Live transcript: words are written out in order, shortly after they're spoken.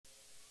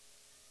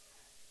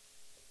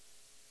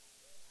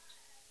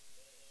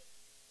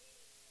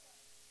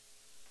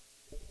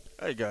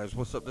Hey guys,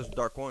 what's up? This is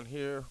Dark One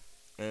here,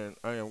 and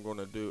I am going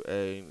to do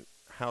a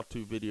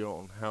how-to video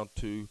on how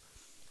to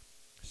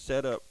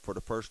set up for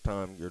the first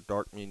time your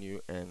dark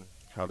menu and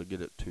how to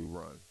get it to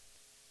run.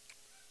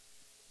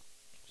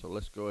 So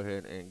let's go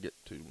ahead and get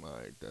to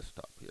my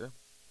desktop here,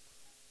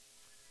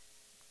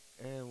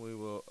 and we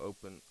will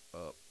open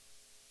up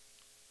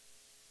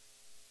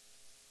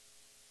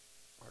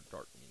our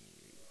dark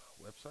menu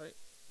website.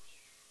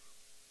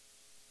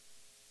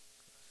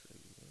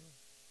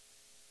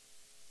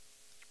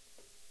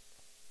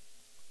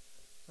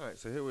 Alright,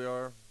 so here we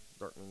are,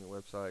 dark menu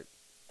website.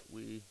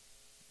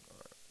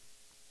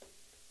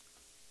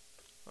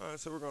 Alright,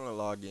 so we're going to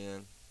log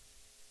in.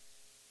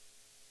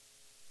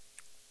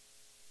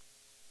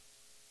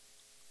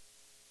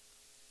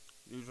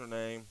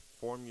 Username,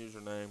 form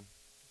username,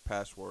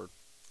 password,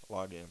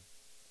 login.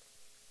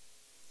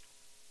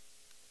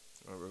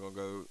 Alright, we're going to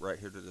go right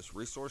here to this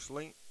resource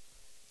link.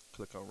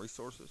 Click on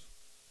resources.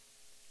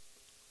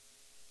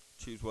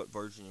 Choose what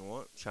version you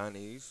want,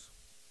 Chinese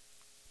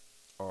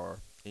or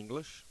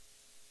English.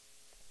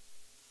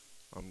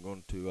 I'm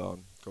going to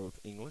go with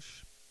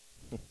English.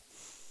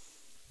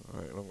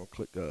 Alright, I'm going to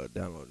click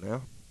download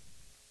now.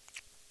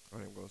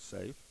 Alright, I'm going to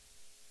save.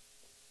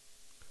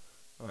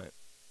 Alright.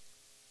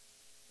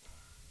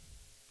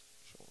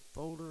 Show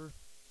folder.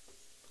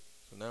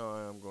 So now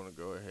I am going to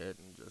go ahead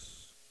and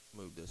just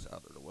move this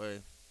out of the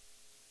way.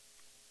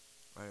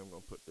 I am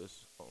going to put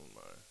this on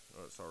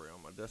my,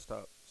 on my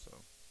desktop. So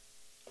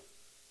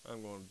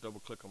I'm going to double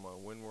click on my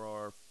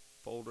WinRAR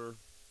folder.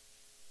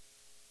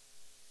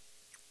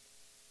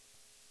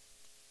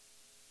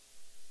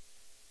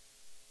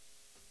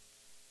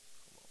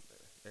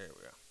 There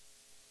we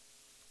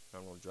are.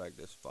 I'm going to drag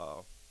this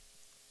file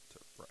to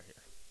right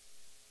here.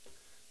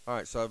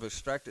 Alright, so I've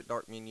extracted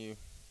dark menu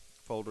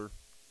folder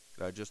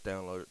that I just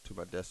downloaded to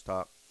my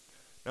desktop.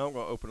 Now I'm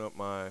going to open up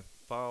my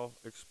file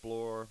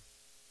explorer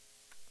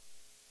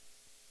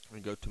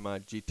and go to my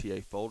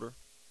GTA folder,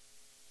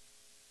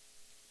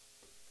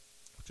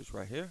 which is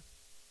right here.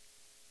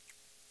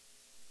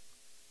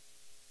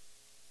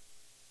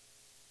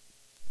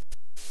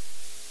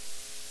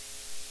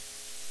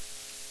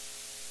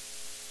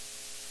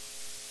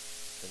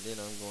 And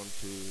then I'm going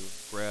to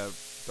grab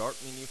dark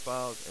menu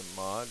files and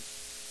mods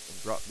and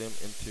drop them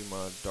into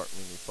my dark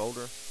menu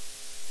folder.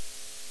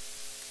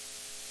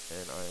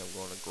 And I am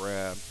going to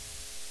grab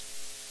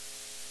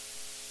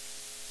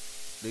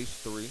these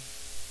three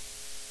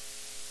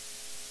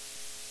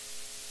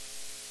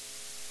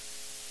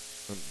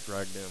and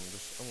drag them.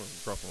 I'm going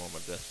to drop them on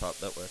my desktop,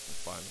 that way I can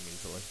find them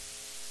easily.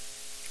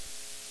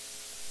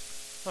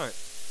 Alright,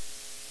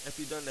 after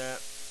you've done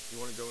that,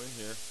 you want to go in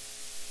here,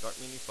 dark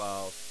menu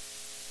files,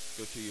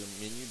 go to your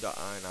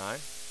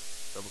menu.ini,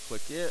 double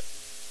click it,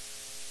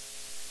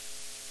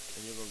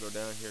 and you're going to go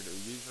down here to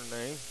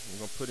username.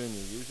 You're going to put in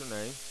your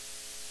username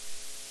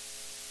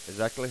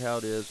exactly how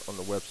it is on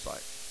the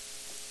website.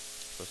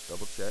 So let's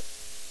double check.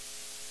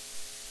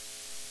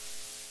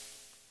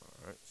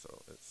 Alright,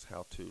 so it's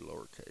how to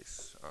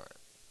lowercase. Alright.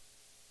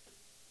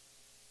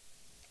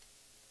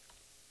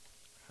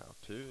 How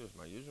to is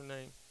my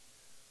username.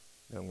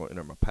 Now I'm going to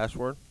enter my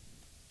password.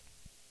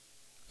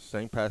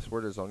 Same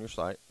password as on your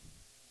site.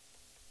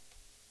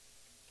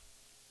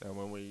 Now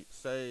when we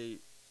say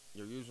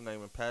your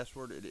username and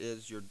password, it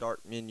is your dark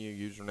menu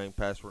username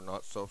password,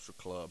 not social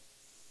club,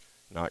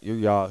 not your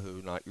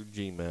Yahoo, not your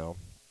Gmail,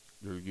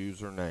 your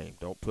username.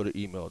 Don't put an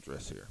email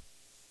address here.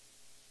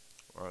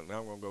 Alright, now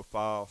I'm going to go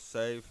file,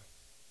 save.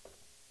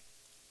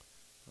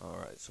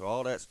 Alright, so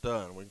all that's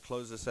done. We can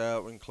close this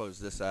out, we can close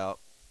this out.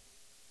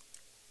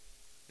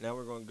 Now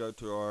we're going to go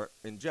to our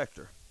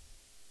injector.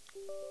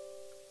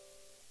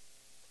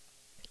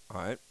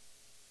 Alright,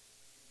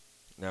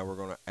 now we're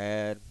going to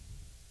add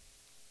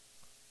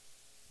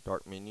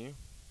dark menu,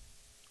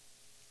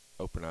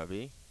 open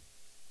IV,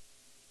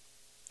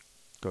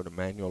 go to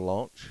manual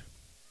launch,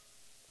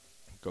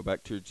 go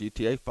back to your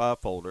GTA 5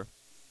 folder,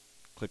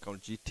 click on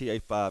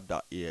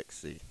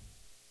GTA5.exe.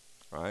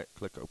 Alright,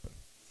 click open.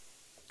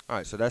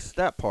 Alright, so that's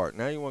that part.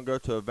 Now you want to go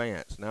to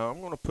advanced. Now I'm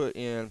going to put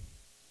in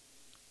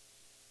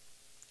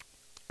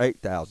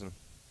 8,000,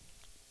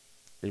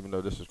 even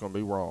though this is going to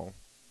be wrong.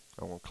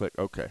 I'm going to click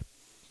OK.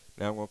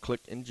 Now I'm going to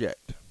click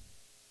inject.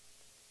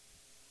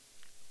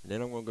 And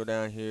then I'm going to go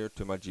down here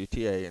to my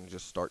GTA and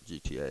just start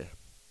GTA.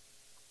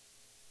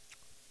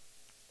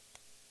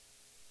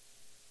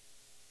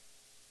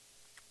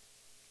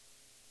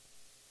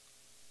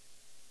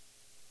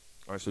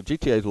 Alright, so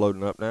GTA is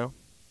loading up now.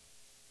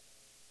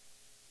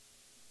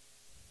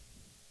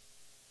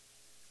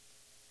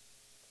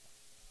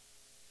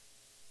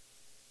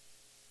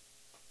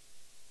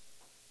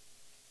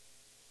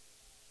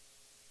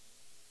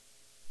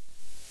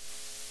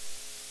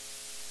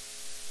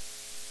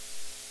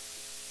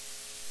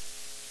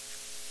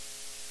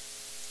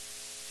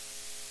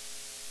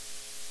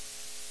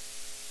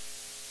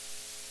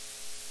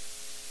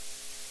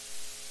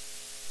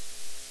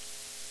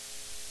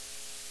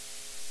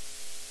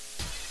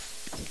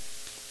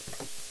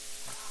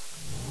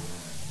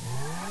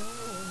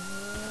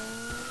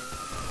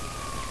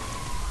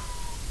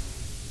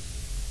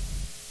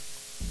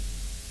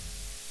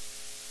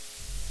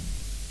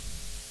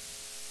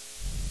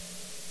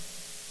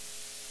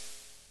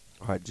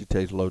 Alright,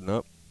 GTA's loading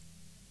up.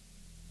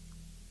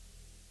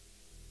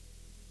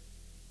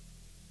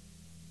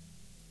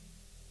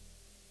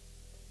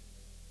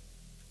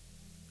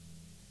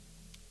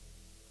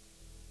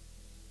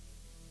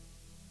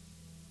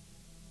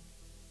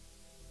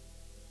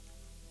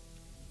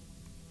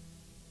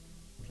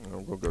 And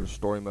I'm going to go to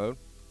story mode.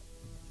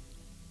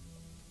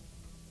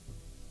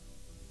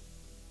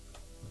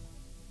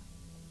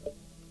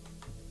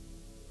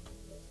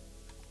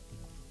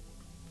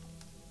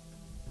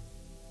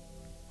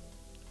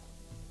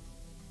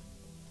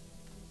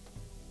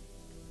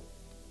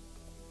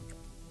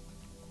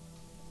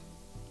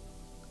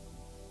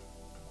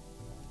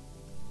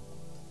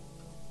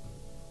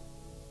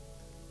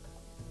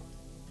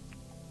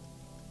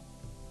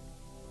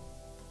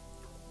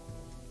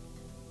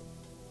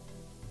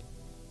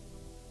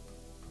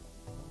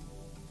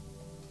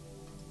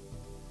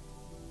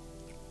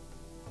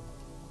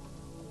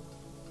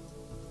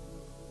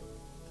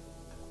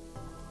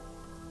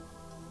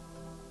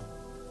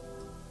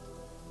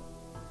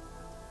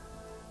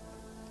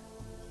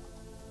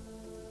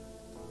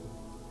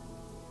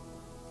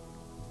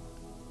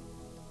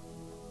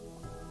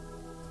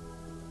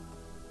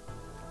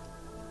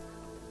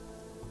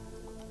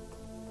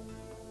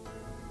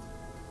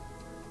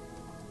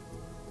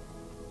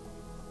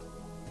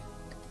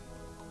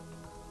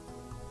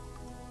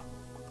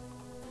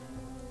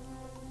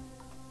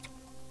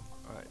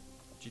 Alright,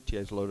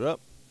 GTA's loaded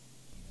up.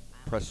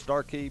 Press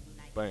star key,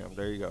 bam,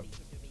 there you go.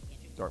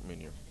 Dark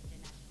menu.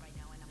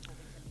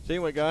 So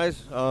anyway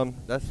guys,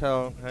 that's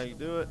how you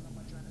do it.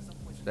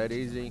 It's that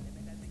easy.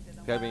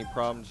 If you have any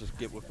problems, just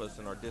get with us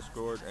in our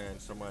Discord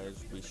and somebody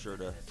will be sure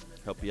to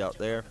help you out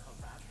there.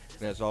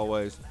 And as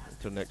always,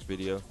 until next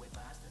video,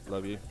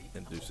 love you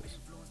and deuces.